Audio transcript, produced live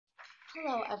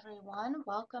Hello, everyone.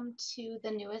 Welcome to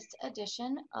the newest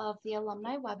edition of the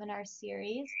Alumni webinar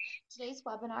series. Today's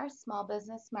webinar, Small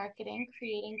Business Marketing,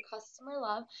 Creating Customer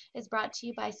Love, is brought to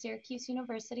you by Syracuse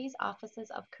University's Offices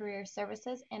of Career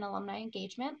Services and Alumni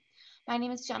Engagement. My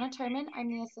name is Jenna Turman. I'm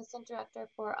the Assistant Director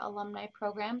for Alumni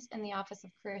Programs in the Office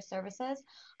of Career Services.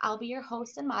 I'll be your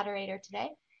host and moderator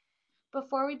today.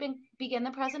 Before we begin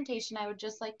the presentation, I would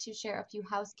just like to share a few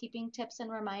housekeeping tips and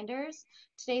reminders.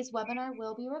 Today's webinar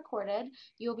will be recorded.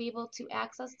 You'll be able to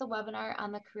access the webinar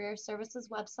on the Career Services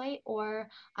website or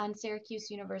on Syracuse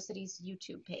University's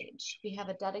YouTube page. We have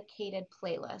a dedicated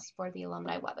playlist for the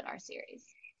Alumni webinar series.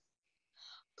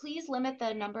 Please limit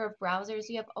the number of browsers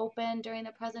you have open during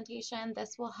the presentation.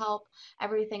 This will help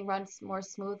everything run more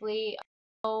smoothly.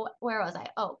 Where was I?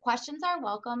 Questions are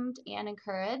welcomed and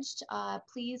encouraged.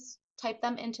 Please type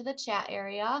them into the chat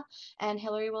area and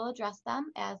Hillary will address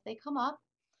them as they come up.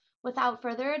 Without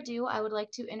further ado, I would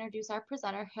like to introduce our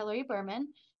presenter, Hillary Berman.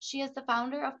 She is the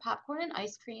founder of Popcorn and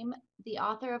Ice Cream, the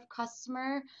author of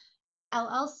Customer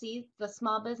LLC, the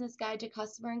Small Business Guide to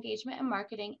Customer Engagement and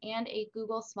Marketing, and a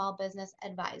Google Small Business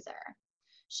Advisor.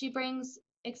 She brings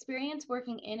experience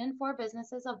working in and for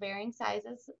businesses of varying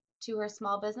sizes to her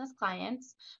small business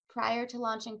clients. Prior to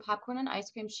launching Popcorn and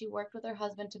Ice Cream, she worked with her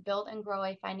husband to build and grow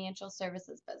a financial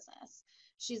services business.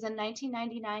 She's a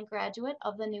 1999 graduate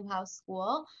of the Newhouse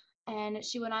School, and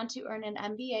she went on to earn an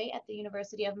MBA at the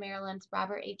University of Maryland's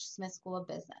Robert H. Smith School of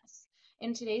Business.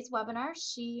 In today's webinar,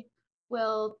 she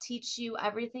will teach you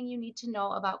everything you need to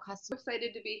know about customer. I'm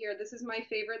excited to be here. This is my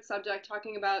favorite subject,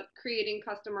 talking about creating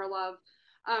customer love.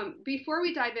 Before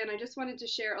we dive in, I just wanted to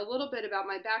share a little bit about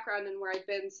my background and where I've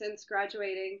been since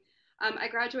graduating. I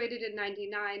graduated in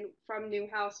 '99 from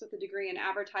Newhouse with a degree in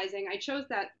advertising. I chose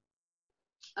that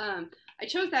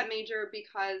major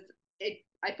because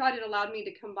I thought it allowed me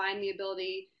to combine the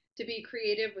ability to be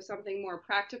creative with something more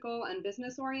practical and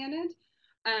business oriented.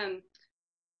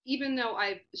 Even though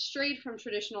I've strayed from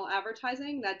traditional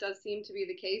advertising, that does seem to be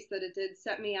the case, that it did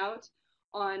set me out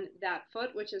on that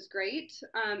foot, which is great.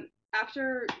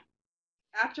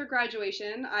 After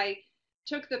graduation, I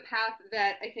took the path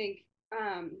that I think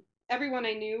everyone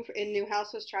I knew in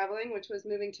Newhouse was traveling, which was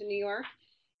moving to New York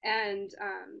and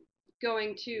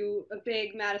going to a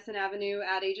big Madison Avenue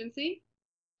ad agency.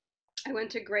 I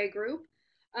went to Gray Group.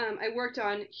 I worked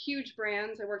on huge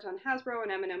brands. I worked on Hasbro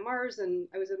and M&M Mars, and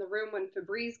I was in the room when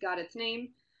Febreze got its name.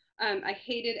 I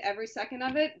hated every second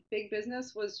of it. Big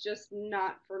business was just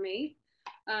not for me,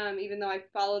 even though I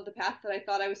followed the path that I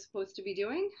thought I was supposed to be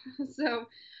doing. So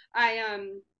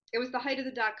it was the height of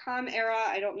the dot-com era.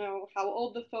 I don't know how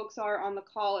old the folks are on the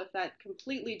call, if that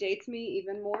completely dates me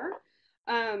even more.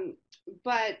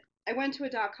 But I went to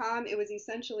a .com. It was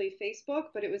essentially Facebook,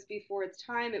 but it was before its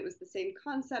time. It was the same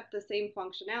concept, the same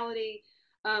functionality,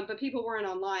 but people weren't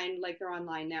online like they're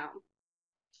online now.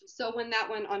 So when that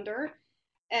went under,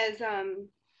 as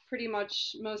pretty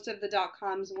much most of the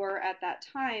 .coms were at that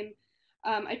time,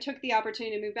 I took the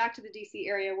opportunity to move back to the DC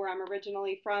area where I'm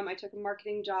originally from. I took a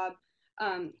marketing job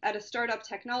at a startup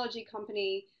technology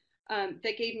company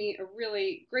that gave me a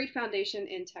really great foundation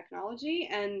in technology.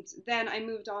 And then I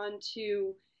moved on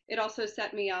to, it also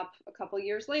set me up a couple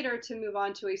years later to move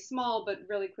on to a small but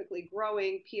really quickly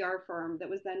growing PR firm that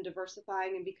was then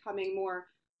diversifying and becoming more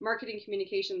marketing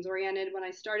communications oriented. When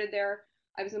I started there,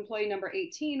 I was employee number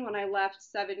 18. When I left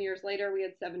 7 years later, we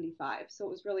had 75. So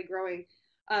it was really growing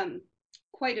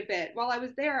quite a bit. While I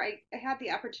was there, I had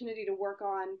the opportunity to work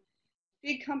on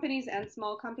big companies and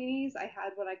small companies. I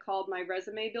had what I called my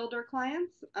resume builder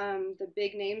clients, the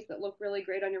big names that look really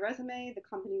great on your resume, the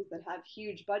companies that have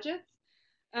huge budgets.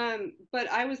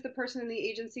 But I was the person in the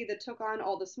agency that took on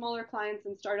all the smaller clients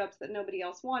and startups that nobody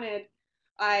else wanted.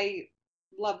 I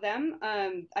love them.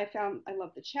 I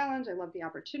love the challenge. I love the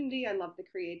opportunity. I love the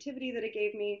creativity that it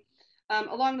gave me.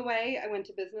 Along the way, I went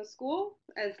to business school.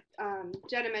 As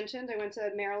Jenna mentioned, I went to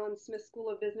Maryland Smith School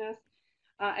of Business.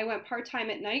 I went part-time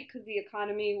at night because the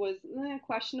economy was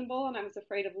questionable and I was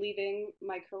afraid of leaving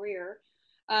my career.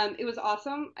 It was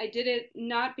awesome. I did it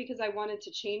not because I wanted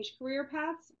to change career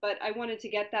paths, but I wanted to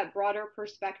get that broader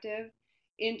perspective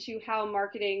into how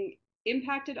marketing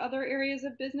impacted other areas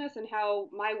of business and how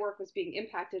my work was being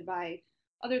impacted by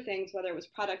other things, whether it was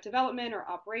product development or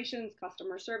operations,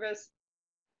 customer service,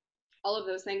 all of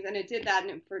those things. And it did that,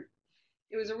 and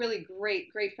it was a really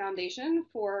great foundation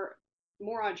for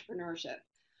more entrepreneurship.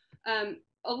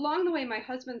 Along the way, my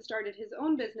husband started his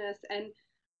own business, and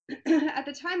at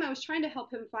the time I was trying to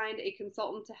help him find a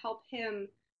consultant to help him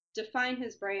define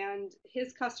his brand,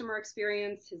 his customer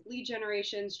experience, his lead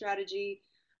generation strategy.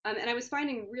 And I was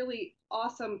finding really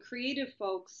awesome creative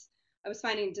folks I was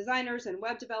finding designers and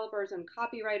web developers and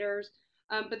copywriters,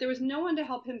 but there was no one to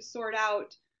help him sort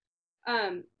out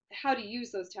um, how to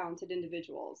use those talented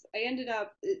individuals. I ended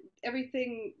up,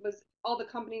 everything was, all the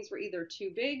companies were either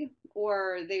too big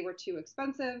or they were too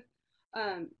expensive.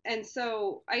 And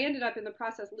so I ended up in the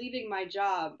process leaving my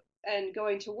job and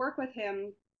going to work with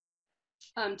him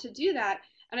to do that.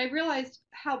 And I realized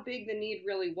how big the need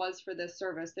really was for this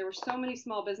service. There were so many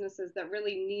small businesses that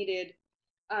really needed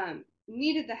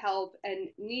the help and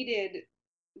needed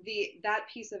that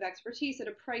piece of expertise at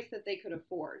a price that they could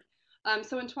afford.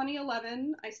 So in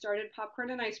 2011, I started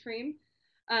Popcorn and Ice Cream.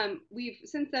 We've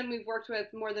since then we've worked with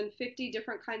more than 50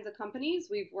 different kinds of companies.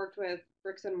 We've worked with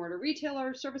bricks and mortar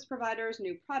retailers, service providers,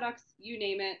 new products, you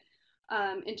name it.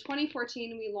 In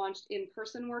 2014, we launched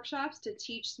in-person workshops to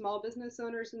teach small business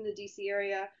owners in the DC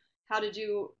area how to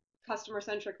do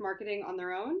customer-centric marketing on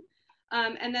their own.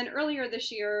 And then earlier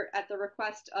this year, at the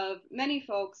request of many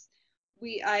folks,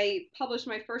 I published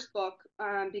my first book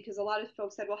because a lot of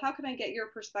folks said, "Well, how can I get your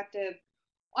perspective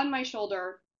on my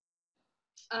shoulder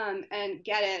and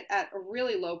get it at a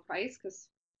really low price?" Because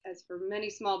as for many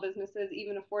small businesses,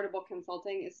 even affordable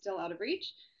consulting is still out of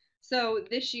reach. So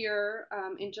this year,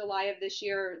 in July of this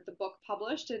year, the book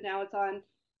published, and now it's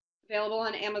available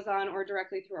on Amazon or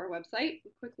directly through our website. A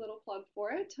quick little plug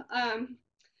for it.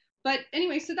 But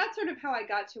anyway, so that's sort of how I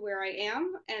got to where I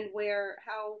am and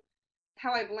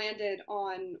how I've landed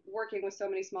on working with so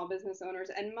many small business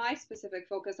owners and my specific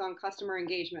focus on customer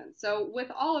engagement. So with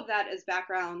all of that as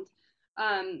background,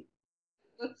 um,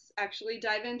 let's actually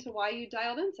dive into why you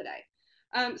dialed in today.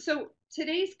 So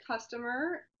today's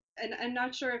customer, and I'm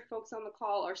not sure if folks on the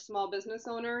call are small business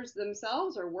owners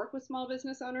themselves or work with small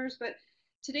business owners, but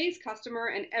today's customer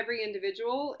and every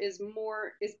individual is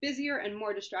busier and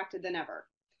more distracted than ever.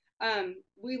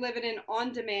 We live in an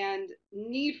on-demand,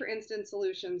 need for instant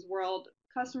solutions world.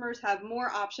 Customers have more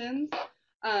options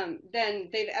than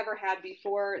they've ever had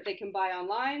before. They can buy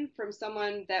online from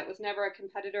someone that was never a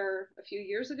competitor a few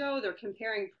years ago. They're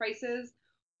comparing prices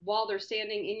while they're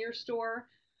standing in your store.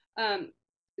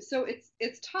 So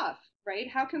it's tough, right?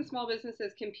 How can small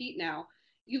businesses compete now?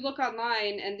 You look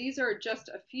online, and these are just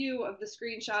a few of the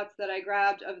screenshots that I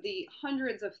grabbed of the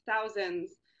hundreds of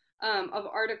thousands of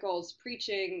articles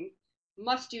preaching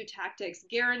must-do tactics,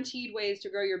 guaranteed ways to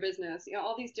grow your business. You know,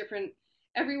 all these different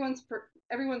everyone's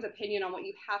opinion on what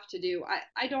you have to do.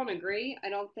 I don't agree. I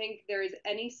don't think there is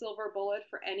any silver bullet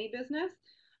for any business.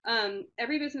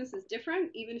 Every business is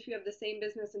different. Even if you have the same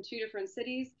business in two different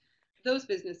cities, those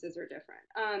businesses are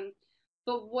different.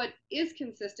 But what is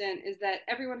consistent is that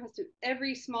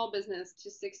every small business to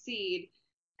succeed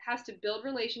has to build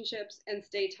relationships and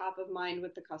stay top of mind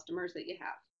with the customers that you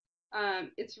have.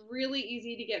 It's really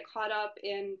easy to get caught up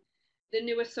in the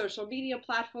newest social media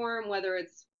platform, whether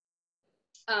it's,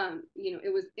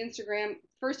 it was Instagram.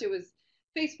 First, it was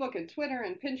Facebook and Twitter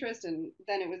and Pinterest, and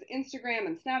then it was Instagram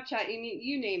and Snapchat.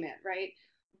 You name it, right?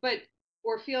 But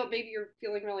maybe you're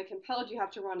feeling really compelled. You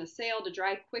have to run a sale to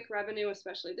drive quick revenue,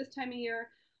 especially this time of year.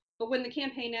 But when the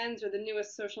campaign ends or the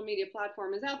newest social media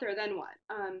platform is out there, then what?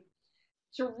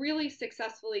 To really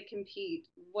successfully compete,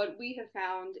 what we have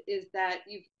found is that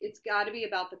it's got to be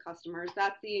about the customers.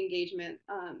 That's the engagement.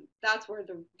 That's where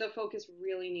the focus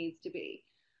really needs to be.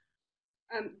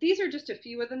 These are just a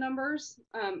few of the numbers.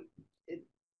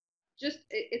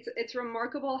 It's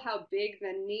remarkable how big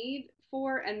the need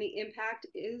for and the impact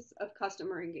is of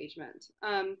customer engagement.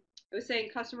 I was saying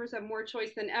customers have more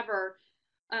choice than ever,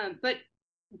 but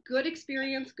good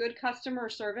experience, good customer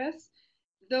service,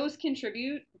 those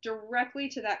contribute directly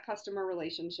to that customer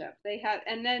relationship.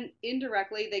 And then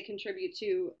indirectly, they contribute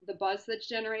to the buzz that's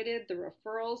generated, the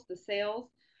referrals, the sales.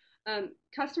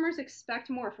 Customers expect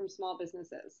more from small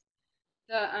businesses.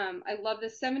 I love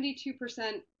this.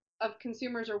 72% of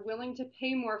consumers are willing to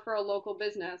pay more for a local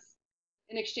business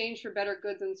in exchange for better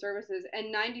goods and services,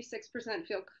 and 96%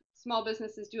 feel small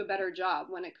businesses do a better job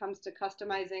when it comes to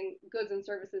customizing goods and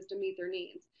services to meet their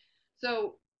needs.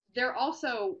 So they're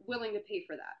also willing to pay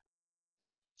for that.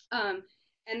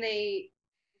 And they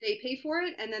pay for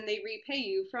it, and then they repay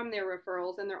you from their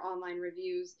referrals and their online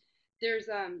reviews. There's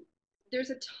a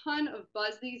ton of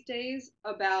buzz these days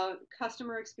about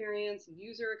customer experience,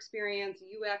 user experience,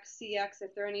 UX, CX,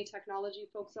 if there are any technology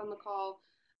folks on the call.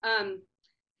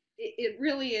 It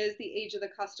really is the age of the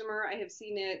customer. I have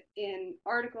seen it in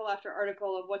article after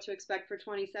article of what to expect for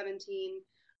 2017.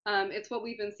 It's what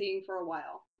we've been seeing for a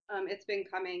while. It's been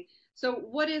coming. So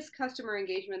what is customer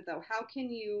engagement, though? How can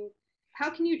you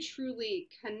truly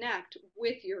connect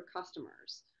with your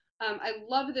customers? I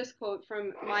love this quote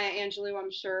from Maya Angelou.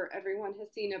 I'm sure everyone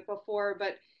has seen it before,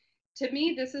 but To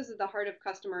me, this is the heart of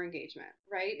customer engagement,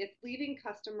 right? It's leaving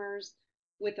customers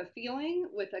with a feeling,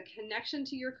 with a connection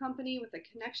to your company, with a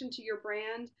connection to your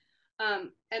brand.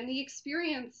 And the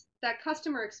experience, that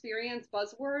customer experience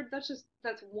buzzword,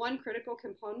 that's one critical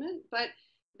component, but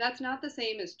that's not the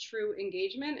same as true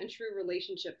engagement and true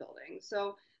relationship building.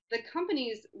 So the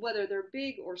companies, whether they're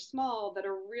big or small, that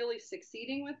are really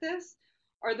succeeding with this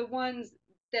are the ones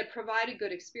that provide a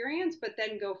good experience, but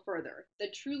then go further,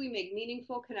 that truly make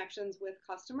meaningful connections with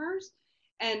customers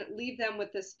and leave them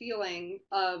with this feeling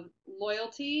of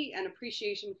loyalty and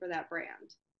appreciation for that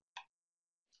brand.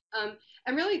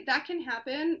 And really, that can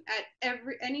happen at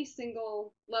any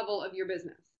single level of your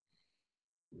business.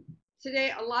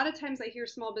 Today, a lot of times I hear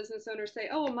small business owners say,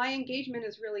 "Oh, my engagement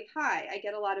is really high. I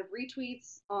get a lot of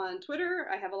retweets on Twitter.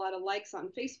 I have a lot of likes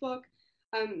on Facebook."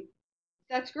 Um,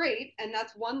 that's great, and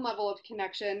that's one level of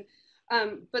connection,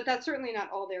 but that's certainly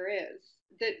not all there is.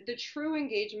 The true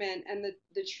engagement and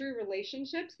the true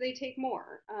relationships, they take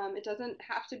more. It doesn't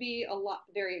have to be a lot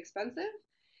very expensive.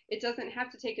 It doesn't have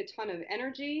to take a ton of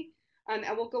energy, and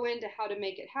we'll go into how to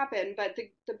make it happen. But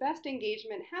the best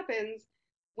engagement happens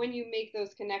when you make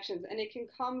those connections, and it can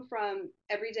come from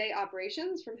everyday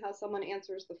operations, from how someone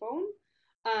answers the phone.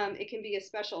 It can be a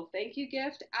special thank you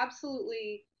gift.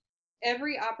 Absolutely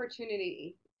every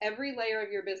opportunity, every layer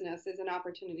of your business is an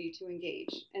opportunity to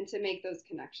engage and to make those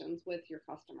connections with your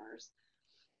customers.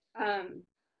 Um,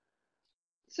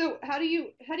 so how do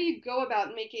you go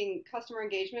about making customer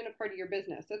engagement a part of your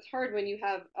business? It's hard when you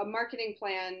have a marketing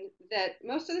plan that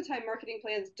most of the time marketing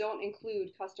plans don't include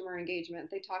customer engagement.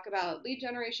 They talk about lead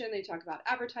generation, they talk about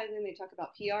advertising, they talk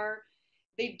about PR.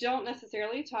 They don't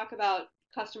necessarily talk about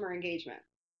customer engagement.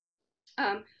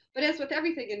 Um, but as with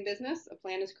everything in business, a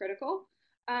plan is critical.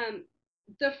 Um,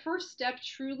 the first step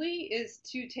truly is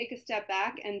to take a step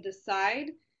back and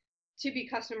decide to be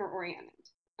customer oriented.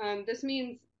 This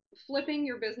means flipping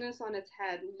your business on its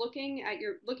head, looking at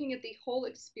the whole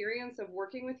experience of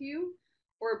working with you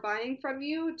or buying from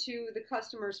you to the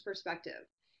customer's perspective.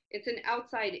 It's an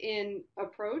outside in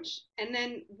approach, and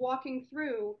then walking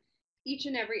through each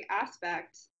and every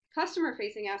aspect, customer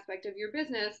facing aspect of your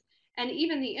business, and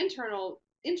even the internal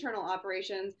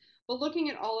operations, but looking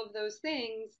at all of those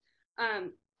things,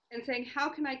 and saying, how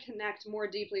can I connect more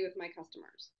deeply with my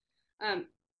customers? Um,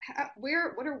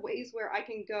 what are ways where I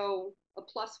can go a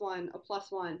plus one,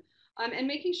 and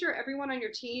making sure everyone on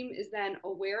your team is then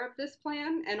aware of this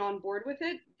plan and on board with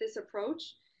it, this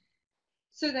approach,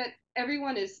 so that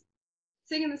everyone is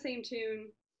singing the same tune,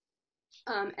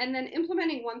 and then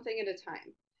implementing one thing at a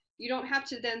time. You don't have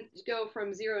to then go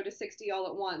from 0 to 60 all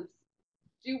at once.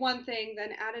 Do one thing,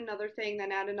 then add another thing,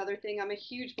 then add another thing. I'm a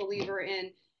huge believer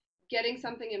in getting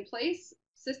something in place,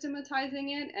 systematizing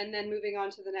it, and then moving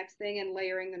on to the next thing and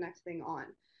layering the next thing on.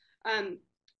 Um,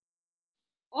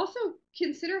 Also,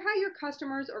 consider how your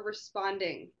customers are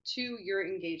responding to your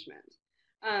engagement.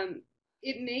 Um,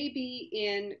 it may be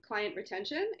in client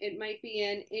retention, it might be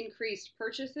in increased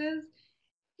purchases,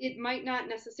 it might not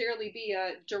necessarily be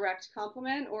a direct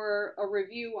compliment or a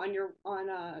review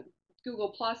on Google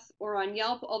Plus or on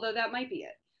Yelp, although that might be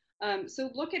it. So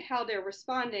look at how they're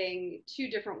responding to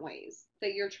different ways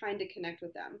that you're trying to connect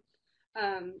with them.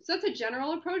 So that's a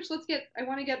general approach. I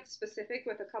want to get specific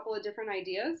with a couple of different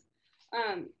ideas,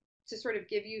 um, to sort of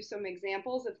give you some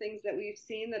examples of things that we've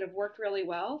seen that have worked really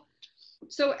well.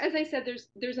 So as I said,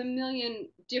 there's a million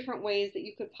different ways that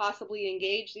you could possibly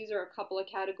engage. These are a couple of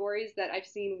categories that I've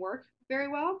seen work very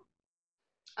well.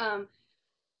 Um,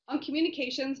 on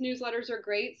communications, newsletters are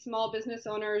great. Small business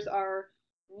owners are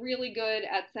really good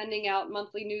at sending out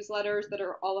monthly newsletters that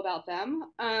are all about them.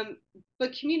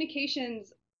 But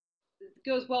communications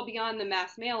goes well beyond the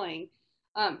mass mailing.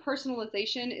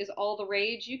 Personalization is all the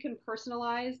rage. You can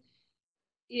personalize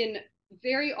in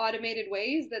very automated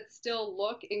ways that still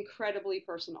look incredibly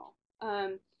personal.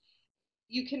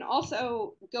 You can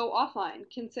also go offline.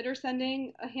 Consider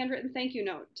sending a handwritten thank you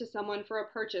note to someone for a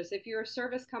purchase. If you're a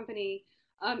service company,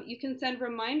 you can send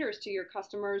reminders to your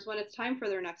customers when it's time for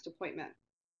their next appointment.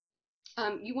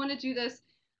 You want to do this,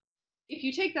 if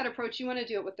you take that approach, you want to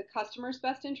do it with the customer's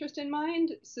best interest in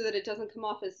mind so that it doesn't come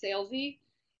off as salesy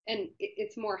and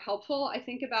it's more helpful. I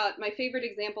think about my favorite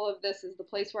example of this is the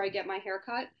place where I get my hair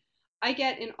cut. I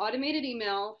get an automated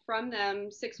email from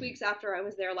them 6 weeks after I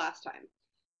was there last time.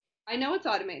 I know it's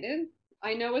automated.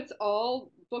 I know it's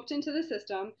all booked into the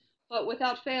system, but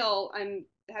without fail, I'm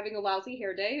having a lousy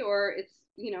hair day or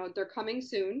they're coming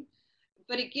soon.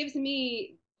 But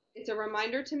it's a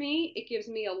reminder to me. It gives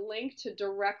me a link to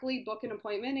directly book an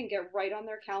appointment and get right on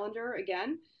their calendar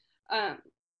again.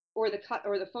 Or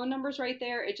the phone number's right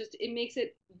there. It makes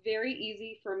it very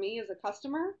easy for me as a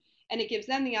customer, and it gives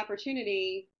them the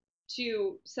opportunity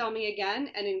to sell me again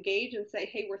and engage and say,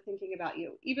 hey, we're thinking about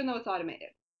you, even though it's automated.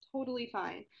 Totally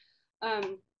fine.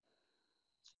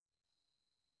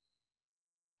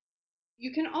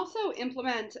 You can also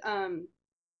implement,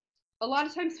 a lot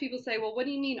of times people say, well, what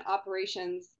do you mean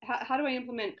operations? How do I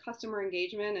implement customer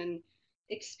engagement and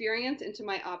experience into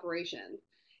my operation?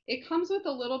 It comes with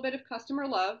a little bit of customer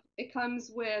love. It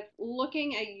comes with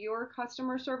looking at your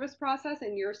customer service process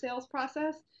and your sales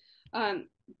process.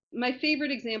 My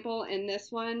favorite example in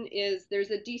this one is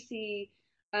there's a DC,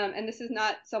 and this is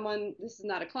not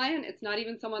a client, it's not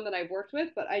even someone that I've worked with,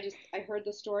 but I heard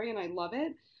the story and I love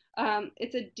it.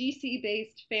 It's a DC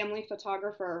based family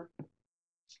photographer,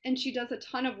 and she does a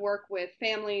ton of work with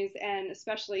families and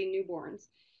especially newborns.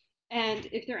 And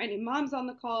if there are any moms on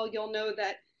the call, you'll know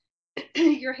that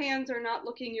your hands are not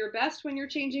looking your best when you're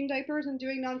changing diapers and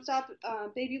doing nonstop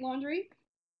baby laundry.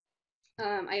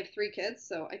 I have 3 kids,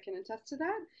 so I can attest to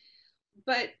that.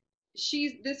 But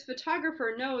this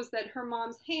photographer knows that her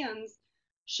mom's hands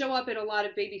show up in a lot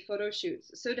of baby photo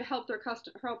shoots. So to help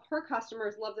her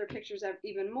customers love their pictures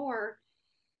even more,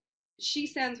 she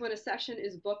sends, when a session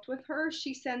is booked with her,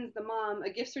 she sends the mom a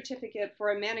gift certificate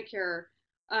for a manicure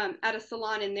at a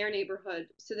salon in their neighborhood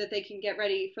so that they can get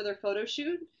ready for their photo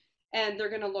shoot, and they're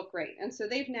going to look great. And so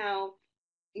they've now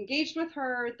engaged with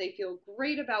her, they feel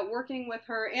great about working with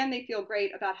her, and they feel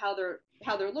great about how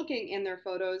they're looking in their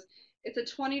photos. It's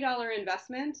a $20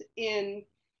 investment in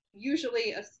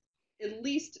usually at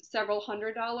least several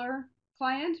 $100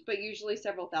 client, but usually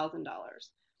several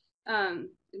 $1,000s.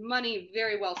 Money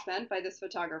very well spent by this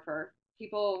photographer.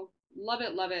 People love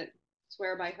it,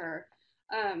 swear by her.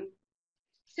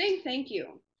 Saying thank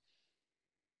you.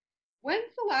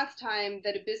 When's the last time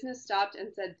that a business stopped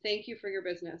and said thank you for your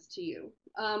business to you,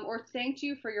 or thanked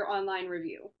you for your online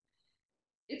review?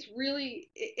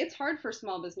 It's hard for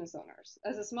small business owners.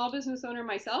 As a small business owner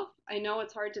myself, I know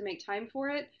it's hard to make time for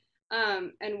it.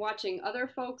 And watching other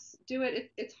folks do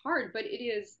it's hard, but it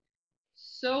is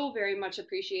so very much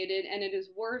appreciated, and it is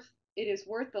worth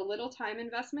the little time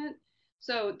investment.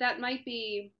 So that might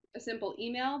be a simple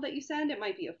email that you send, it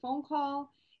might be a phone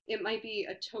call, it might be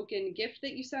a token gift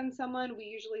that you send someone. We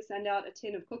usually send out a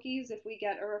tin of cookies if we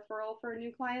get a referral for a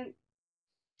new client.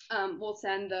 We'll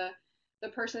send the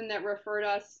person that referred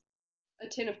us a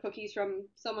tin of cookies from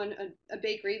someone, a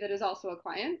bakery that is also a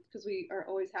client, because we are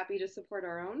always happy to support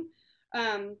our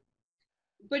own.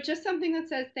 But just something that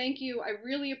says, thank you, I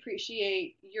really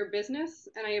appreciate your business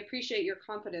and I appreciate your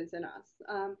confidence in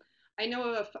us. I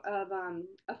know of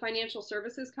a financial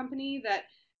services company that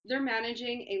they're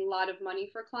managing a lot of money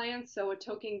for clients, so a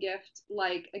token gift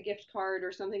like a gift card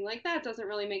or something like that doesn't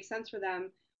really make sense for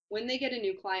them when they get a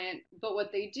new client. But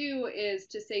what they do is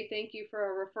to say thank you for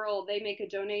a referral, they make a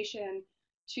donation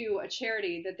to a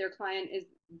charity that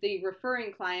the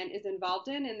referring client is involved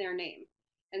in their name,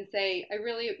 and say, I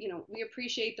really, we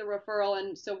appreciate the referral,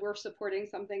 and so we're supporting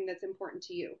something that's important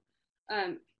to you.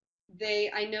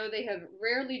 I know they have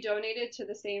rarely donated to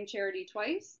the same charity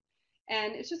twice,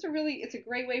 and it's a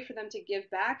great way for them to give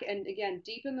back and, again,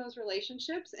 deepen those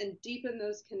relationships and deepen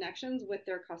those connections with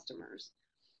their customers.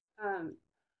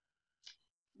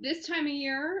 This time of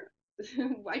year,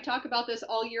 I talk about this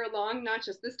all year long, not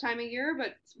just this time of year,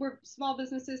 but small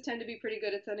businesses tend to be pretty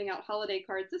good at sending out holiday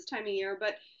cards this time of year,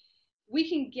 but we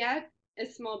can get,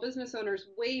 as small business owners,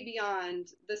 way beyond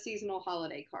the seasonal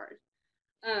holiday card.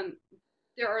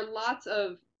 There are lots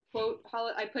of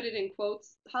I put it in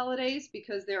quotes, holidays,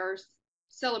 because there are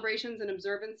celebrations and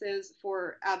observances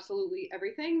for absolutely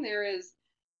everything. There is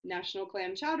National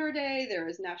Clam Chowder Day, there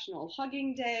is National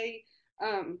Hugging Day.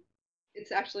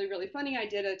 It's actually really funny. I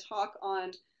did a talk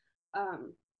on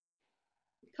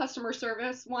customer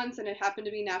service once, and it happened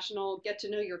to be National Get to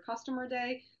Know Your Customer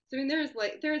Day. So I mean, there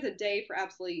is a day for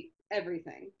absolutely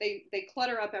everything. They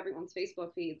clutter up everyone's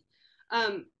Facebook feeds.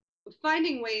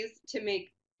 Finding ways to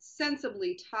make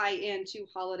sensibly tie into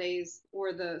holidays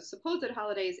or the supposed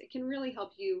holidays, it can really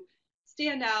help you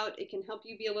stand out. It can help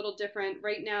you be a little different.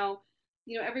 Right now,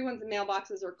 everyone's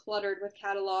mailboxes are cluttered with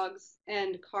catalogs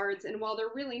and cards, and while they're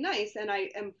really nice, and I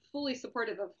am fully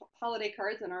supportive of holiday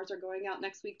cards, and ours are going out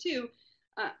next week too,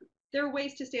 there are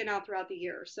ways to stand out throughout the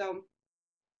year. So,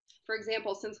 for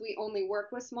example, since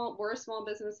we're a small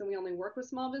business and we only work with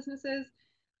small businesses,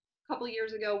 a couple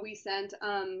years ago we sent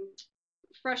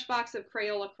fresh box of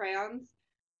Crayola crayons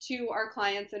to our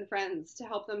clients and friends to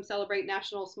help them celebrate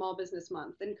National Small Business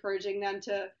Month, encouraging them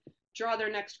to draw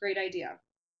their next great idea.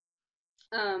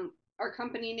 Our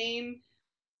company name,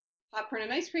 Popcorn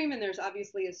and Ice Cream, and there's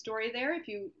obviously a story there. If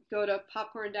you go to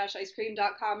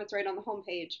popcorn-icecream.com, it's right on the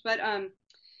homepage. But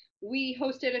We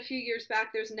hosted a few years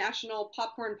back, there's National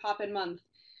Popcorn Poppin' Month.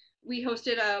 We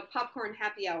hosted a popcorn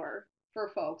happy hour for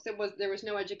folks. There was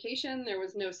no education, there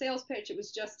was no sales pitch. It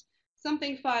was just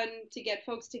something fun to get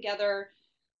folks together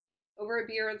over a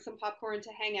beer and some popcorn to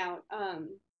hang out.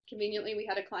 Conveniently, we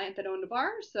had a client that owned a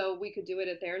bar, so we could do it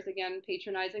at theirs again,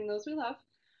 patronizing those we love,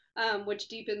 which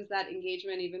deepens that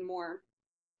engagement even more.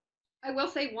 I will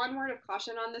say one word of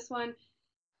caution on this one.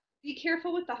 Be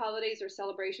careful with the holidays or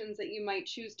celebrations that you might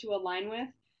choose to align with.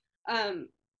 Um,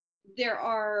 there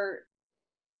are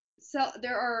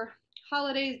there are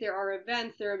holidays, there are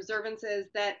events, there are observances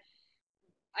that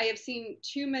I have seen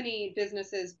too many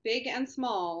businesses, big and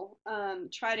small,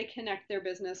 try to connect their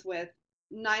business with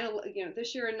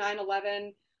this year in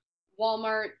 9/11,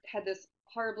 Walmart had this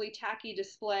horribly tacky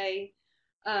display.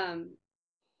 Um,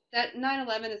 that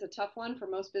 9/11 is a tough one for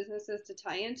most businesses to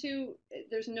tie into.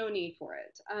 There's no need for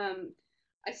it.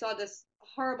 I saw this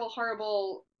horrible,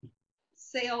 horrible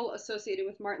sale associated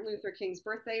with Martin Luther King's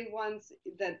birthday once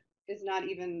that is not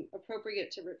even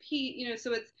appropriate to repeat.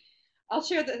 So it's I'll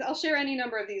share any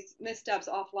number of these missteps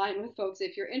offline with folks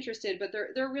if you're interested, but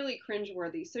they're really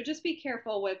cringeworthy. So just be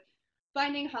careful with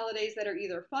finding holidays that are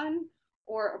either fun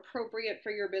or appropriate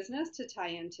for your business to tie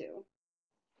into.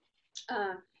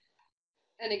 Uh,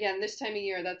 and again, this time of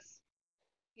year, it's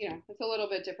a little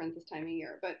bit different this time of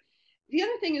year. But the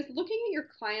other thing is looking at your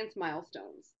clients'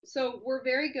 milestones. So we're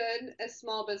very good as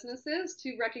small businesses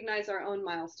to recognize our own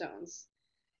milestones.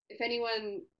 If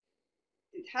anyone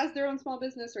has their own small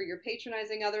business or you're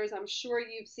patronizing others, I'm sure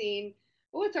you've seen,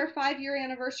 oh, it's our 5-year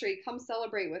anniversary. Come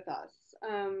celebrate with us.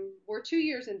 We're 2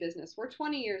 years in business. We're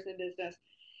 20 years in business.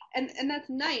 And that's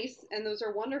nice. And those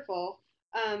are wonderful.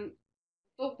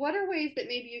 But what are ways that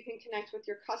maybe you can connect with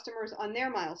your customers on their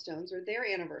milestones or their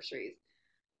anniversaries?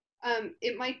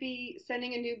 It might be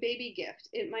sending a new baby gift.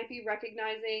 It might be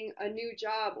recognizing a new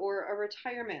job or a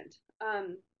retirement.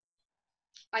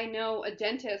 I know a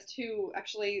dentist who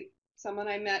actually, someone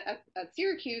I met at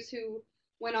Syracuse who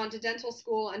went on to dental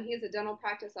school, and he has a dental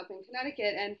practice up in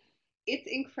Connecticut. And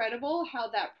it's incredible how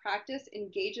that practice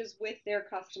engages with their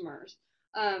customers.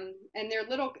 And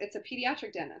it's a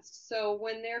pediatric dentist. So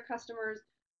when their customers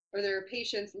or their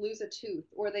patients lose a tooth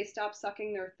or they stop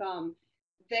sucking their thumb,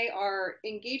 they are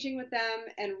engaging with them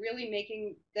and really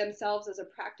making themselves as a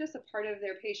practice a part of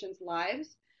their patients'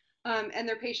 lives. And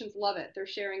their patients love it. They're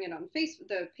sharing it on Facebook.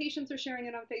 The patients are sharing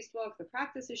it on Facebook. The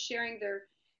practice is sharing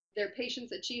their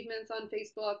patients' achievements on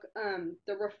Facebook.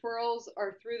 The referrals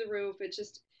are through the roof.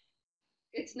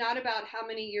 It's not about how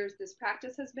many years this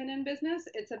practice has been in business.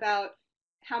 It's about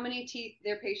how many teeth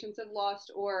their patients have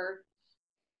lost, or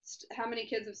how many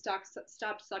kids have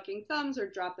stopped sucking thumbs or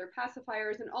dropped their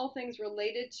pacifiers, and all things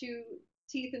related to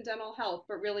teeth and dental health,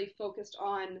 but really focused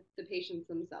on the patients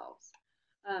themselves.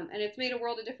 And it's made a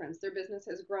world of difference. Their business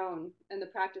has grown, and the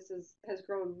practice has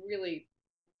grown really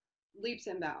leaps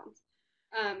and bounds.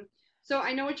 So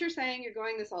I know what you're saying. You're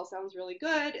going, this all sounds really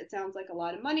good. It sounds like a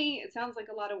lot of money. It sounds like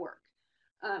a lot of work.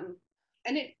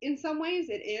 And in some ways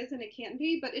it is, and it can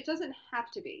be, but it doesn't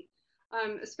have to be.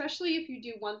 Especially if you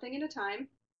do one thing at a time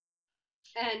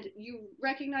and you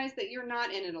recognize that you're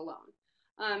not in it alone.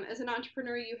 As an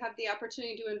entrepreneur, you have the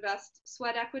opportunity to invest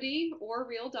sweat equity or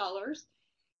real dollars.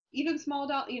 Even small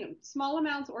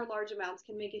amounts or large amounts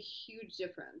can make a huge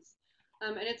difference.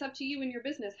 And it's up to you and your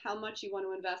business how much you want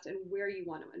to invest and where you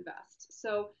want to invest.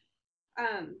 So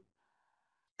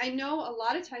I know a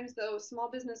lot of times, though, small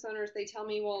business owners, they tell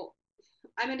me, well,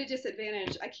 I'm at a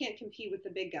disadvantage. I can't compete with the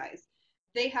big guys.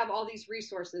 They have all these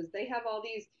resources. They have all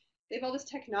this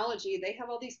technology. They have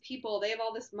all these people. They have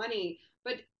all this money.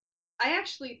 But I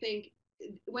actually think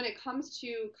when it comes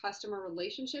to customer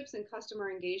relationships and customer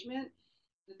engagement,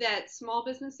 that small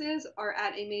businesses are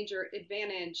at a major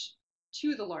advantage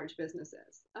to the large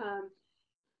businesses.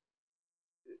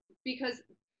 Because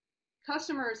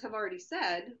customers have already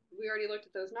said, we already looked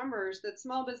at those numbers, that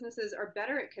small businesses are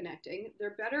better at connecting.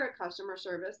 They're better at customer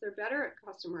service. They're better at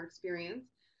customer experience.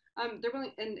 They're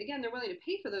willing to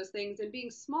pay for those things. And being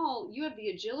small, you have the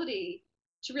agility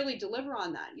to really deliver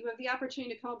on that. You have the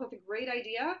opportunity to come up with a great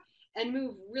idea and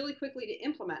move really quickly to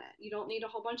implement it. You don't need a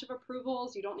whole bunch of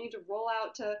approvals. You don't need to roll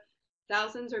out to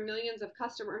thousands or millions of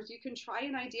customers. You can try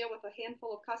an idea with a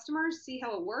handful of customers, see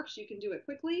how it works. You can do it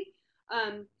quickly.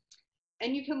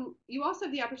 And you also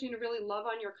have the opportunity to really love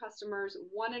on your customers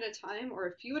one at a time or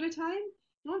a few at a time.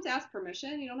 You don't have to ask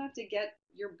permission. You don't have to get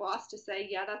your boss to say,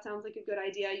 yeah, that sounds like a good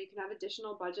idea. You can have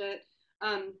additional budget.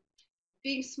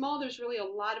 Being small, there's really a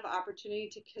lot of opportunity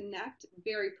to connect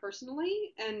very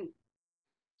personally and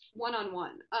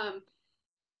one-on-one.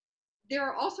 There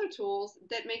are also tools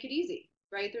that make it easy.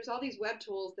 right? There's all these web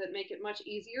tools that make it much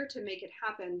easier to make it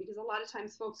happen, because a lot of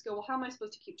times folks go, well, how am I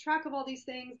supposed to keep track of all these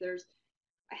things?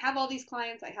 I have all these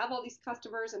clients, I have all these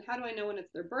customers, and how do I know when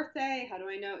it's their birthday? How do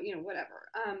I know, whatever.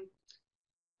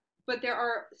 But there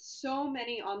are so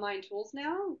many online tools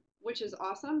now, which is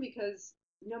awesome, because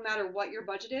no matter what your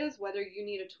budget is, whether you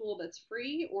need a tool that's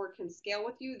free or can scale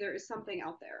with you, there is something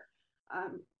out there.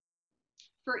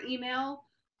 For email,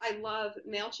 I love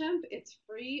MailChimp. It's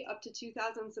free up to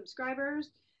 2,000 subscribers.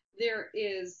 There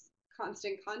is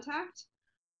Constant Contact.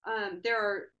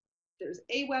 There's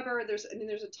Aweber. There's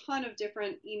a ton of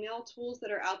different email tools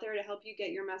that are out there to help you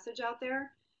get your message out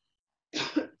there.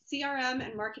 CRM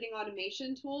and marketing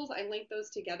automation tools, I link those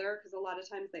together because a lot of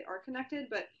times they are connected,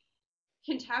 but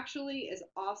Contactually is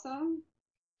awesome.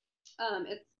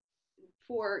 It's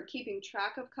for keeping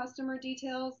track of customer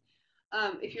details.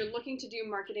 If you're looking to do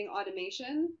marketing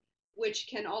automation, which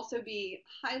can also be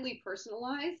highly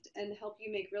personalized and help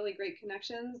you make really great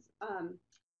connections. I'm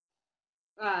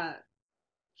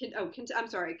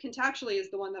sorry, Contactually is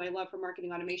the one that I love for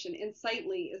marketing automation.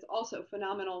 Insightly is also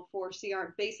phenomenal for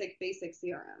basic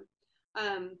CRM.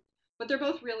 But they're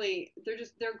both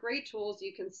they're great tools.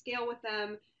 You can scale with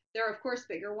them. There are, of course,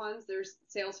 bigger ones. There's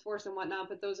Salesforce and whatnot,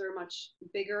 but those are much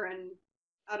bigger and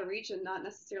out of reach and not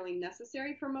necessarily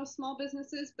necessary for most small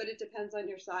businesses, but it depends on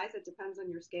your size. It depends on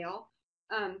your scale.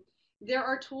 There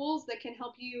are tools that can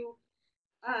help you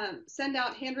send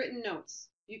out handwritten notes.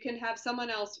 You can have someone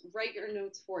else write your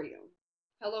notes for you.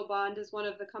 Hello Bond is one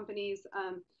of the companies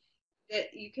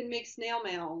that you can make snail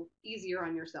mail easier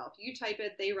on yourself. You type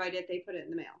it, they write it, they put it in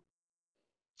the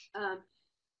mail.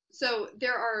 So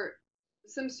there are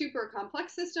some super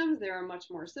complex systems. There are much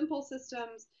more simple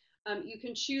systems. You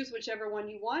can choose whichever one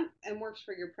you want and works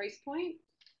for your price point.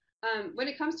 When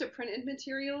it comes to printed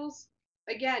materials,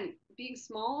 again, being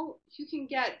small, you can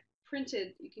get print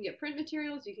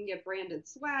materials, you can get branded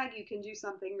swag, you can do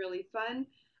something really fun.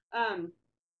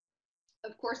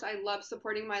 Of course, I love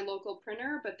supporting my local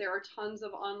printer, but there are tons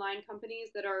of online companies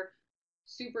that are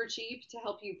super cheap to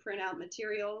help you print out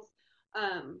materials.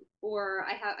 Or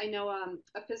I know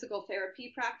a physical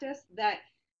therapy practice that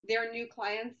their new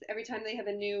clients, every time they have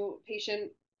a new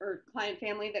patient or client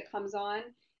family that comes on,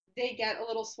 they get a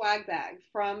little swag bag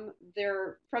from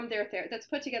their that's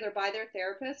put together by their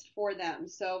therapist for them.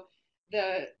 So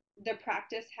the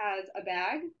practice has a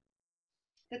bag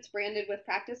that's branded with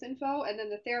practice info, and then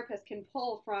the therapist can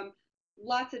pull from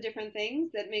lots of different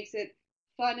things that makes it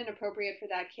fun and appropriate for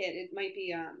that kid. It might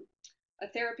be a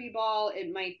therapy ball,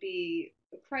 it might be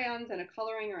crayons and a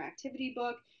coloring or activity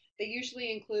book. They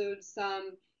usually include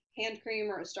some hand cream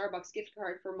or a Starbucks gift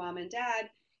card for mom and dad.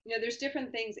 There's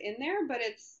different things in there, but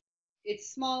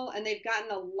it's small, and they've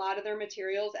gotten a lot of their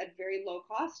materials at very low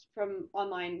cost from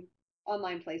online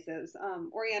places.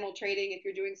 Oriental Trading, if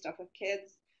you're doing stuff with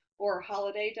kids or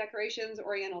holiday decorations,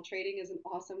 Oriental Trading is an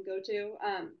awesome go-to.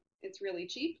 It's really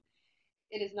cheap.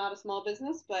 It is not a small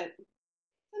business, but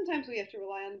sometimes we have to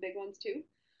rely on the big ones too.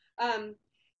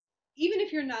 Even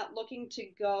if you're not looking to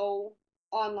go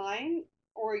online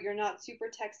or you're not super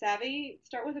tech savvy,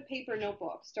 start with a paper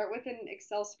notebook. Start with an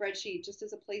Excel spreadsheet just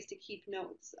as a place to keep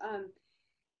notes.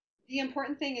 The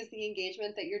important thing is the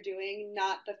engagement that you're doing,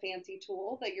 not the fancy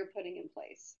tool that you're putting in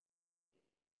place.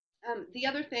 The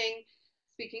other thing,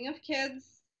 speaking of kids,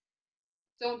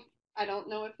 I don't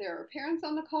know if there are parents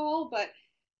on the call, but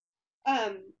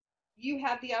you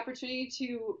have the opportunity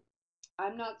to,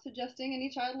 I'm not suggesting any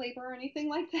child labor or anything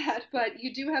like that, but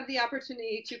you do have the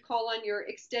opportunity to call on your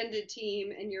extended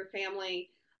team and your family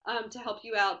to help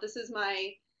you out. This is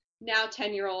my now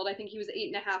 10-year-old. I think he was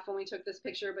 8.5 when we took this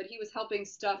picture, but he was helping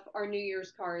stuff our New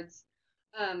Year's cards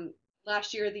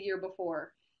last year or the year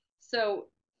before. So,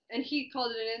 and he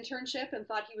called it an internship and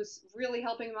thought he was really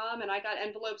helping mom, and I got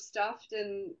envelopes stuffed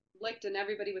and licked, and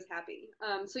everybody was happy.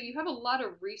 So you have a lot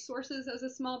of resources as a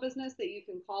small business that you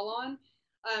can call on,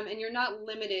 and you're not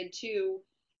limited to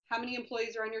how many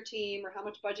employees are on your team or how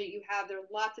much budget you have. There are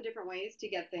lots of different ways to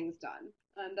get things done.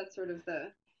 That's sort of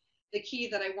the key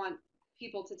that I want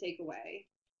people to take away.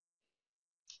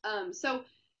 So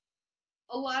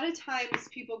a lot of times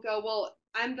people go, well,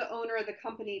 I'm the owner of the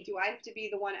company. Do I have to be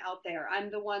the one out there? I'm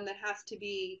the one that has to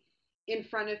be in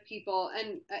front of people.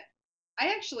 And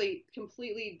I actually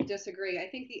completely disagree. I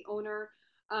think the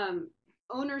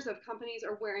owners of companies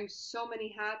are wearing so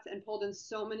many hats and pulled in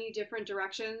so many different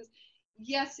directions.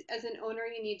 Yes, as an owner,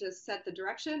 you need to set the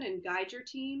direction and guide your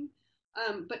team.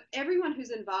 But everyone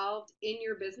who's involved in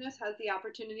your business has the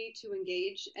opportunity to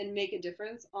engage and make a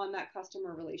difference on that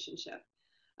customer relationship.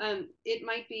 It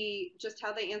might be just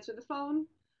how they answer the phone.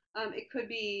 It could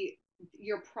be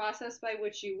your process by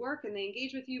which you work and they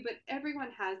engage with you, but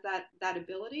everyone has that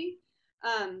ability.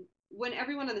 When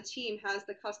everyone on the team has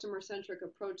the customer centric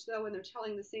approach, though, and they're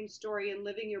telling the same story and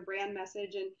living your brand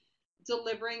message and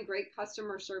delivering great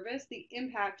customer service, the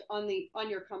impact on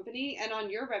your company and on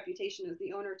your reputation as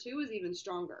the owner too is even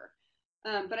stronger.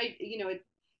 But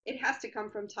it has to come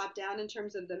from top down in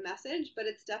terms of the message, but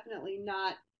it's definitely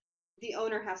not the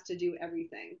owner has to do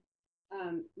everything.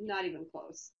 Not even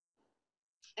close.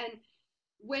 And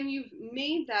when you've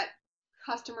made that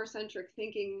customer centric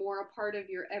thinking more a part of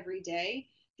your everyday,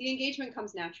 the engagement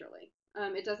comes naturally.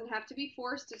 It doesn't have to be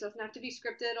forced, it doesn't have to be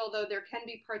scripted, although there can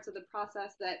be parts of the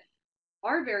process that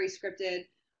are very scripted.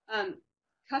 Um,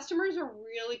 Customers are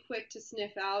really quick to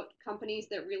sniff out companies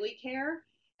that really care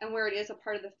and where it is a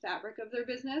part of the fabric of their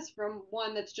business from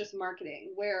one that's just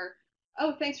marketing, where,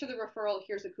 oh, thanks for the referral,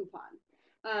 here's a coupon.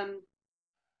 Um,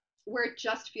 where it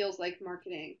just feels like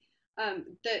marketing.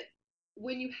 That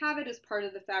when you have it as part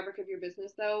of the fabric of your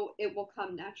business, though, it will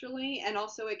come naturally, and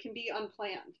also it can be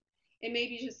unplanned. It may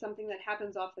be just something that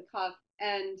happens off the cuff.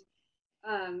 And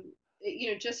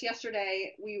just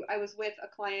yesterday, I was with a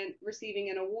client receiving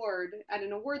an award at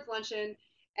an awards luncheon,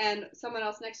 and someone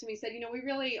else next to me said, we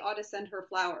really ought to send her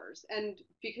flowers, and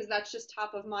because that's just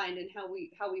top of mind and how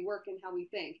we work and how we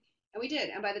think. And we did.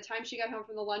 And by the time she got home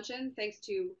from the luncheon, thanks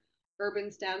to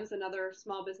Urban Stems, another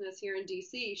small business here in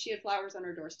DC, she had flowers on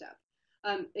her doorstep.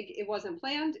 It wasn't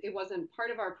planned. It wasn't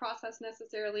part of our process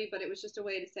necessarily, but it was just a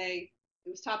way to say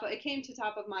it came to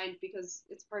top of mind because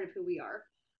it's part of who we are,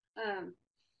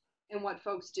 and what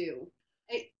folks do.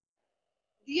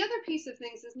 The other piece of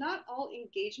things is not all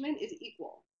engagement is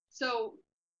equal. So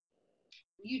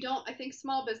I think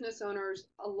small business owners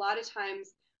a lot of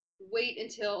times wait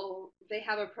until they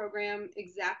have a program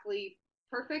exactly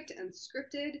perfect and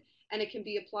scripted and it can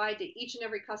be applied to each and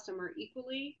every customer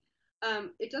equally.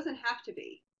 It doesn't have to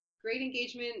be. Great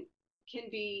engagement can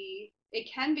be a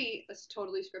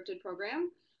totally scripted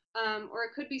program, or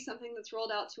it could be something that's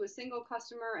rolled out to a single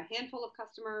customer, a handful of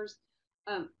customers,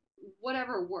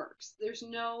 whatever works.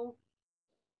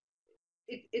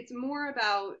 It's more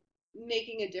about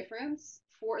making a difference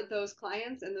for those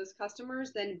clients and those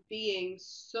customers than being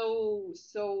so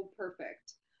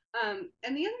perfect.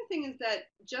 And the other thing is that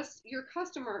just your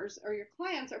customers or your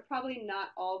clients are probably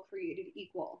not all created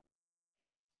equal.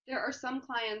 There are some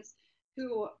clients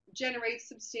who generate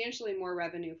substantially more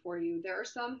revenue for you. There are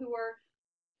some who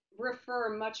refer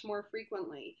much more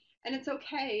frequently. And it's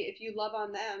okay if you love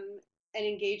on them and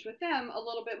engage with them a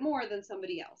little bit more than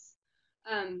somebody else.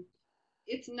 Um,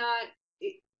 it's not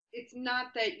it's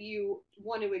not that you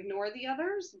want to ignore the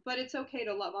others, but it's okay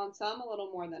to love on some a little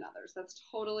more than others. That's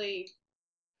totally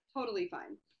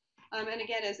fine. And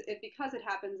again, because it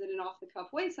happens in an off the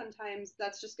cuff way, sometimes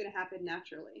that's just going to happen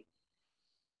naturally.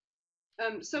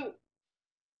 So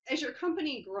as your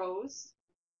company grows,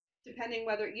 depending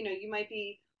whether you might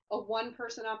be a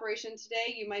one-person operation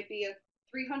today, you might be a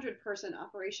 300-person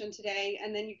operation today,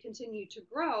 and then you continue to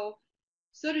grow,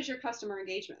 so does your customer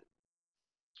engagement,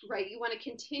 right? You want to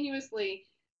continuously,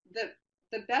 the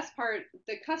best part,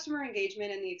 the customer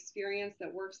engagement and the experience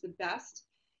that works the best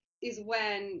is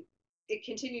when it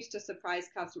continues to surprise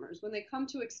customers. When they come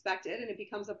to expect it and it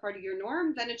becomes a part of your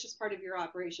norm, then it's just part of your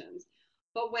operations.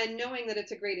 But when knowing that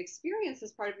it's a great experience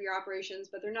is part of your operations,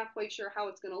 but they're not quite sure how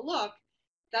it's going to look,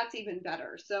 that's even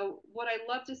better. So what I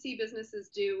love to see businesses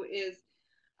do is,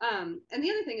 and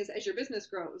the other thing is, as your business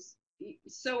grows,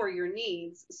 so are your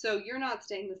needs. So you're not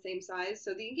staying the same size,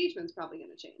 so the engagement's probably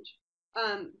going to change.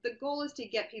 The goal is to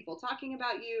get people talking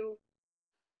about you,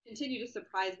 continue to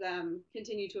surprise them,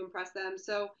 continue to impress them.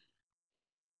 So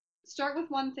start with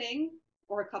one thing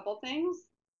or a couple things,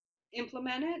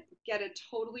 implement it, get it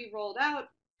totally rolled out,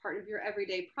 part of your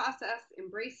everyday process,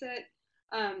 embrace it,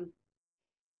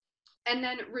 and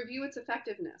then review its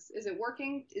effectiveness. Is it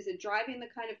working? Is it driving the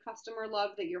kind of customer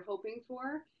love that you're hoping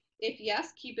for? If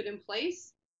yes, keep it in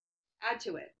place, add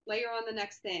to it, layer on the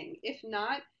next thing. If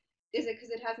not, is it because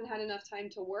it hasn't had enough time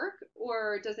to work,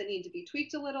 or does it need to be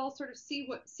tweaked a little? Sort of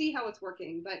see how it's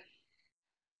working. But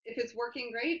if it's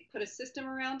working great, put a system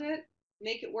around it,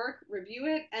 make it work, review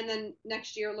it, and then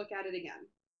next year look at it again.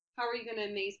 How are you going to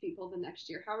amaze people the next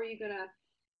year? How are you going to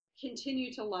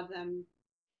continue to love them?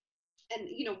 And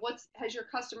has your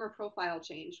customer profile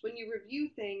changed? When you review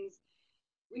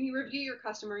your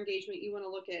customer engagement, you want to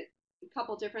look at a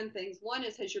couple different things. One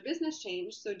is, has your business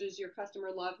changed? So does your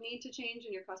customer love need to change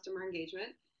in your customer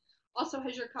engagement? Also,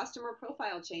 has your customer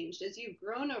profile changed? As you've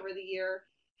grown over the year,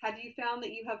 have you found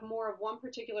that you have more of one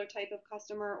particular type of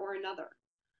customer or another?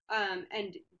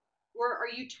 And Or are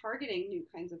you targeting new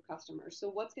kinds of customers? So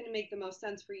what's going to make the most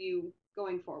sense for you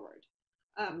going forward?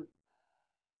 Um,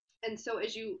 and so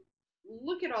as you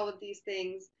look at all of these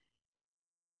things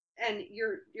and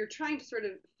you're trying to sort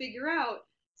of figure out,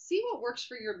 see what works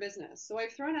for your business. So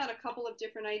I've thrown out a couple of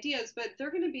different ideas, but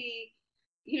they're going to be,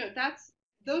 that's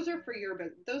those are for your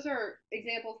business. Those are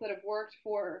examples that have worked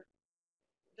for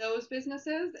those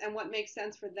businesses and what makes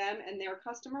sense for them and their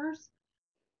customers.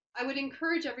 I would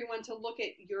encourage everyone to look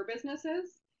at your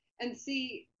businesses and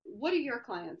see, what are your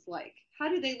clients like? How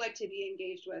do they like to be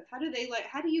engaged with? How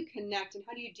do you connect and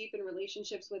how do you deepen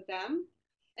relationships with them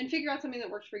and figure out something that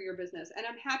works for your business? And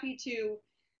I'm happy to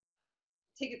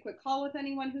take a quick call with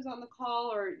anyone who's on the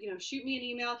call, or, shoot me an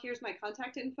email. Here's my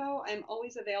contact info. I'm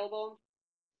always available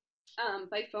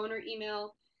by phone or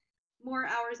email more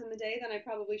hours in the day than I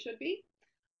probably should be.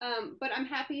 But I'm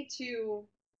happy to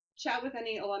chat with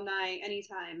any alumni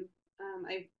anytime.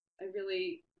 I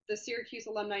really, the Syracuse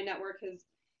Alumni Network has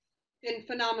been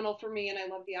phenomenal for me, and I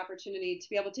love the opportunity to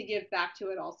be able to give back to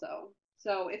it also.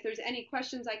 So if there's any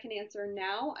questions I can answer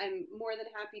now, I'm more than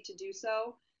happy to do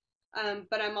so.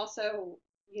 But I'm also,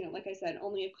 like I said,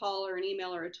 only a call or an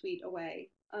email or a tweet away.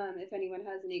 If anyone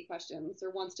has any questions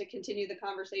or wants to continue the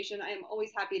conversation, I am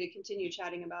always happy to continue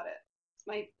chatting about it. It's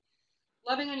my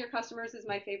loving on your customers is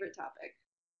my favorite topic.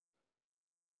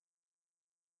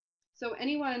 So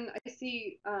anyone, I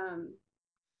see some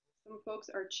folks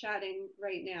are chatting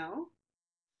right now.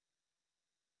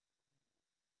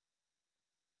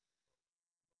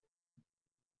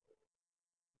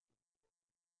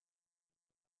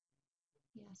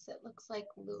 Yes, it looks like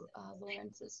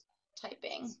Lawrence is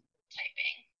typing.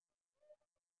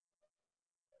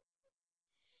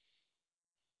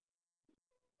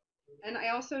 And I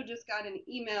also just got an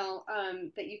email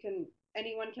that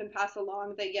anyone can pass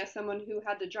along that, yes, someone who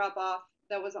had to drop off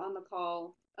that was on the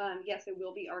call, yes, it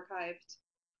will be archived.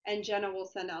 And Jenna will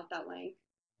send out that link.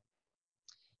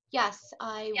 Yes,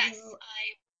 I will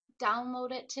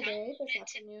download it today, this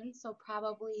afternoon. So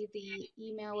probably the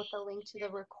email with the link to the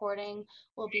recording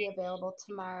will be available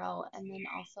tomorrow. And then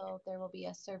also there will be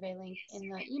a survey link in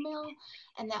the email,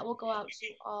 and that will go out to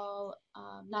all,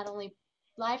 not only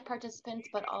live participants,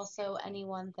 but also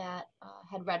anyone that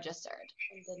had registered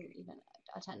and didn't even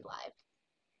attend live.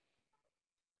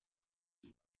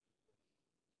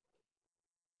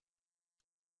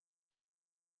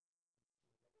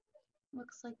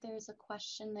 Looks like there's a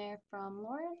question there from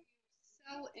Lauren.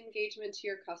 Sell engagement to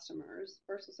your customers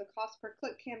versus a cost per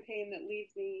click campaign that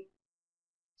leads me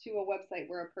to a website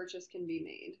where a purchase can be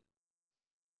made.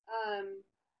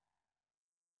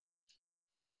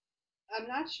 I'm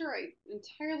not sure I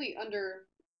entirely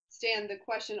understand the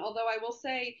question, although I will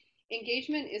say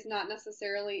engagement is not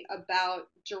necessarily about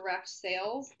direct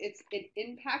sales. It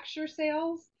impacts your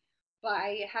sales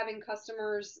by having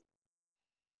customers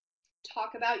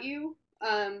talk about you.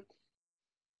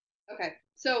 Okay,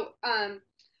 so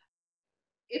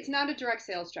it's not a direct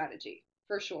sales strategy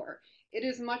for sure. It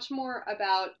is much more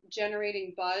about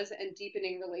generating buzz and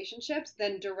deepening relationships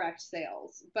than direct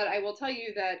sales. But I will tell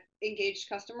you that engaged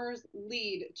customers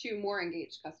lead to more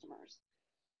engaged customers.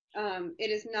 It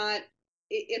is not.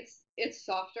 It's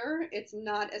softer. It's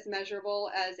not as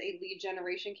measurable as a lead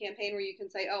generation campaign where you can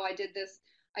say, "Oh, I did this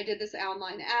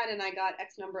online ad and I got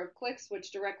X number of clicks,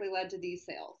 which directly led to these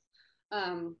sales."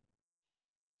 Um,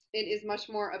 it is much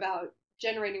more about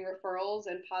generating referrals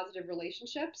and positive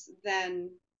relationships than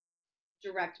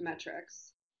direct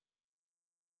metrics.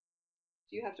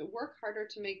 Do you have to work harder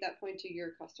to make that point to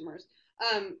your customers?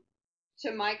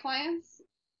 To my clients,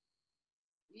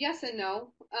 yes and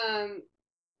no.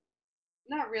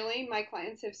 Not really. My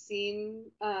clients have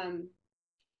seen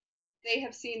they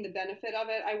have seen the benefit of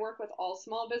it. I work with all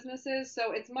small businesses,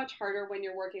 so it's much harder when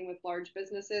you're working with large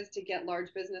businesses to get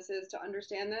large businesses to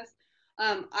understand this.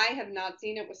 I have not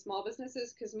seen it with small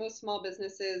businesses because most small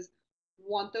businesses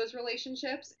want those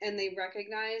relationships and they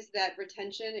recognize that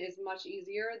retention is much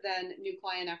easier than new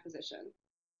client acquisition.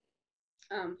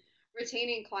 Um,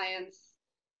 retaining clients,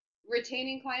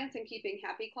 retaining clients and keeping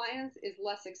happy clients um, is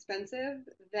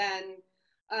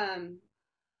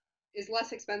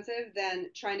less expensive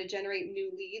than trying to generate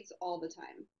new leads all the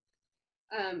time.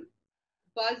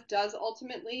 Buzz does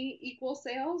ultimately equal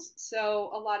sales. So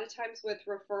a lot of times with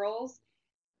referrals,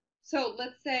 so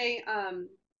let's say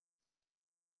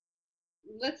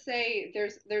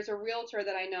there's a realtor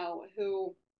that I know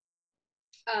who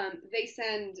um, they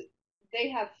send they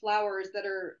have flowers that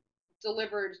are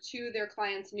delivered to their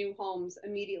clients' new homes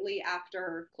immediately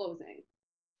after closing.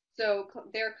 So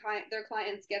their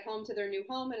clients get home to their new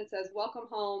home and it says, "Welcome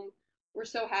home. We're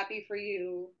so happy for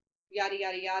you." Yada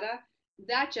yada yada.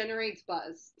 that generates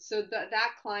buzz. So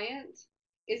that client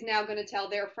is now going to tell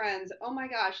their friends, "Oh my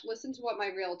gosh, listen to what my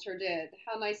realtor did.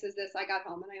 How nice is this? I got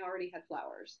home and I already had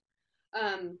flowers."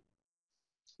 Um,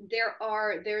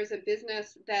 there's a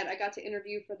business that I got to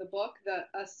interview for the book,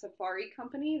 a safari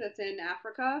company that's in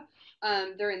Africa.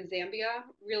 They're in Zambia,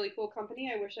 really cool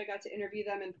company. I wish I got to interview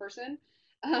them in person.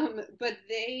 But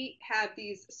they have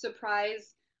these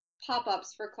surprise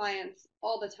pop-ups for clients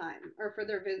all the time, or for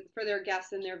their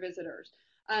guests and their visitors.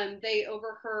 They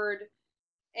overheard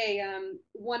a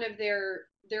one of their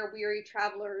weary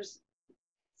travelers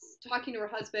talking to her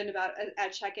husband about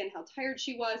at check-in how tired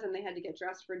she was, and they had to get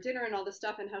dressed for dinner and all this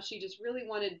stuff, and how she just really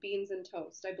wanted beans and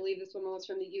toast. I believe this woman was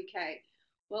from the UK.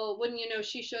 Well, wouldn't you know,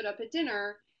 she showed up at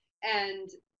dinner, and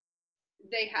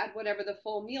they had whatever the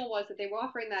full meal was that they were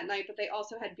offering that night, but they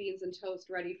also had beans and toast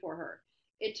ready for her.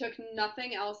 It took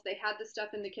nothing else. They had the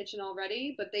stuff in the kitchen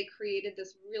already, but they created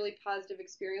this really positive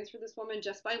experience for this woman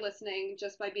just by listening,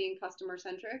 just by being customer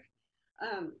centric.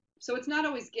 So it's not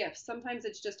always gifts. Sometimes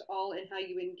it's just all in how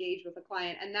you engage with a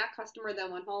client. And that customer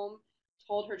then went home,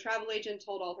 told her travel agent,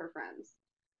 told all her friends,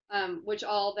 which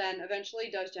all then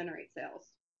eventually does generate sales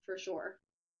for sure.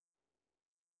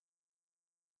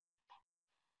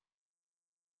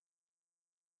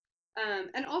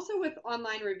 And also with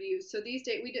online reviews. So these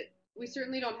days we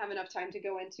certainly don't have enough time to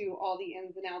go into all the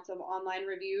ins and outs of online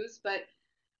reviews, but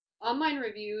online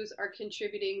reviews are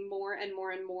contributing more and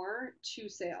more and more to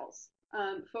sales.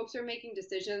 Folks are making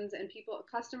decisions, and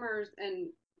customers and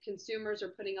consumers are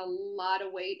putting a lot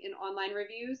of weight in online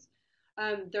reviews.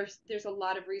 There's a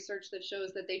lot of research that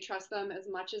shows that they trust them as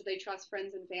much as they trust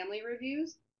friends and family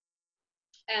reviews.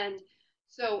 And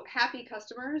so happy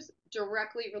customers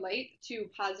directly relate to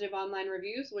positive online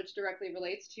reviews, which directly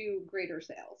relates to greater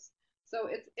sales. So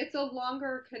it's a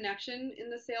longer connection in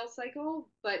the sales cycle,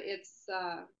 but it's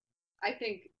I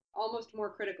think almost more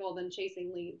critical than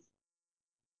chasing leads.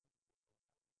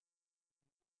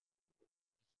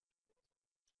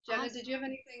 Jenna, did you have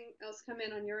Awesome. anything else come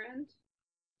in on your end?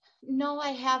 No, I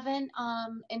haven't.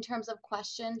 In terms of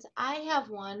questions, I have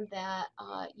one that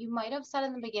you might have said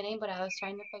in the beginning, but I was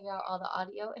trying to figure out all the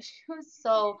audio issues,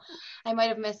 so I might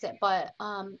have missed it. But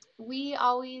we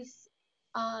always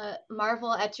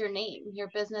marvel at your name, your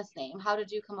business name. How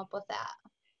did you come up with that?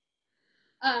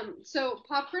 So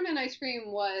popcorn and ice cream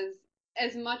was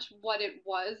as much what it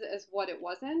was as what it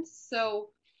wasn't. So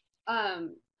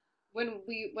um, when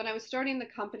I was starting the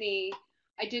company,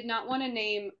 I did not want a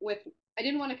name with I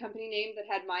didn't want a company name that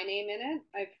had my name in it.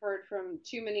 I've heard from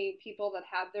too many people that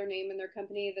have their name in their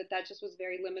company that just was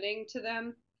very limiting to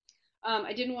them.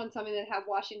 I didn't want something that had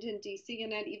Washington D.C.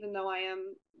 in it, even though I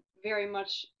am very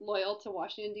much loyal to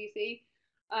Washington D.C.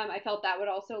 I felt that would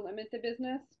also limit the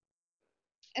business,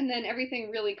 and then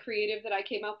everything really creative that I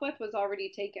came up with was already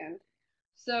taken.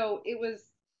 So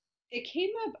it came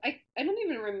up, I don't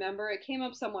even remember. It came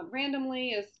up somewhat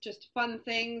randomly as just fun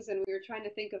things, and we were trying to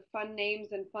think of fun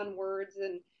names and fun words,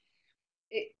 and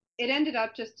it ended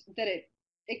up just that it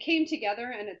came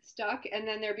together and it stuck, and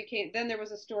then there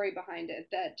was a story behind it,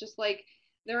 that just like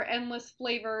there are endless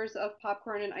flavors of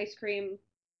popcorn and ice cream,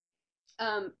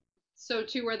 um, so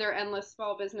too are there endless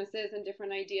small businesses and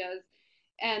different ideas,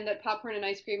 and that popcorn and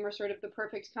ice cream are sort of the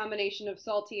perfect combination of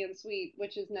salty and sweet,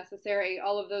 which is necessary.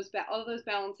 All of those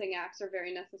balancing acts are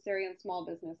very necessary in small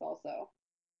business also.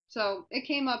 So it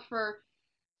came up for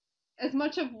as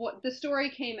much of what the story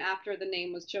came after the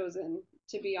name was chosen,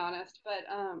 to be honest. But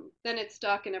then it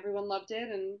stuck and everyone loved it,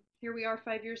 and here we are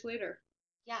 5 years later.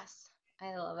 Yes,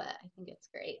 I love it. I think it's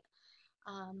great.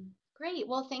 Great.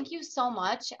 Well, thank you so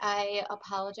much. I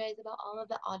apologize about all of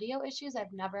the audio issues.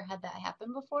 I've never had that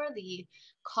happen before. The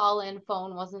call-in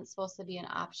phone wasn't supposed to be an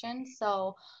option,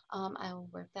 so I will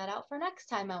work that out for next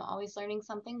time. I'm always learning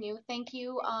something new. Thank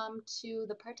you to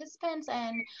the participants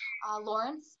and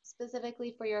Lawrence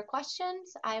specifically for your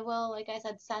questions. I will, like I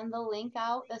said, send the link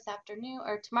out this afternoon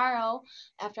or tomorrow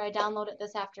after I download it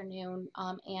this afternoon.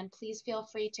 And please feel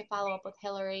free to follow up with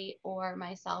Hillary or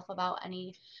myself about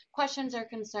any questions or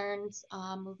concerns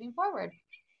moving forward.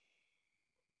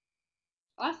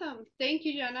 Awesome. Thank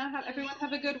you, Jenna. Thank Everyone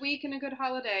have a good week and a good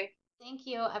holiday. thank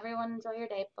you. Everyone enjoy your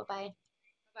day. Bye bye.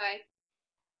 Bye.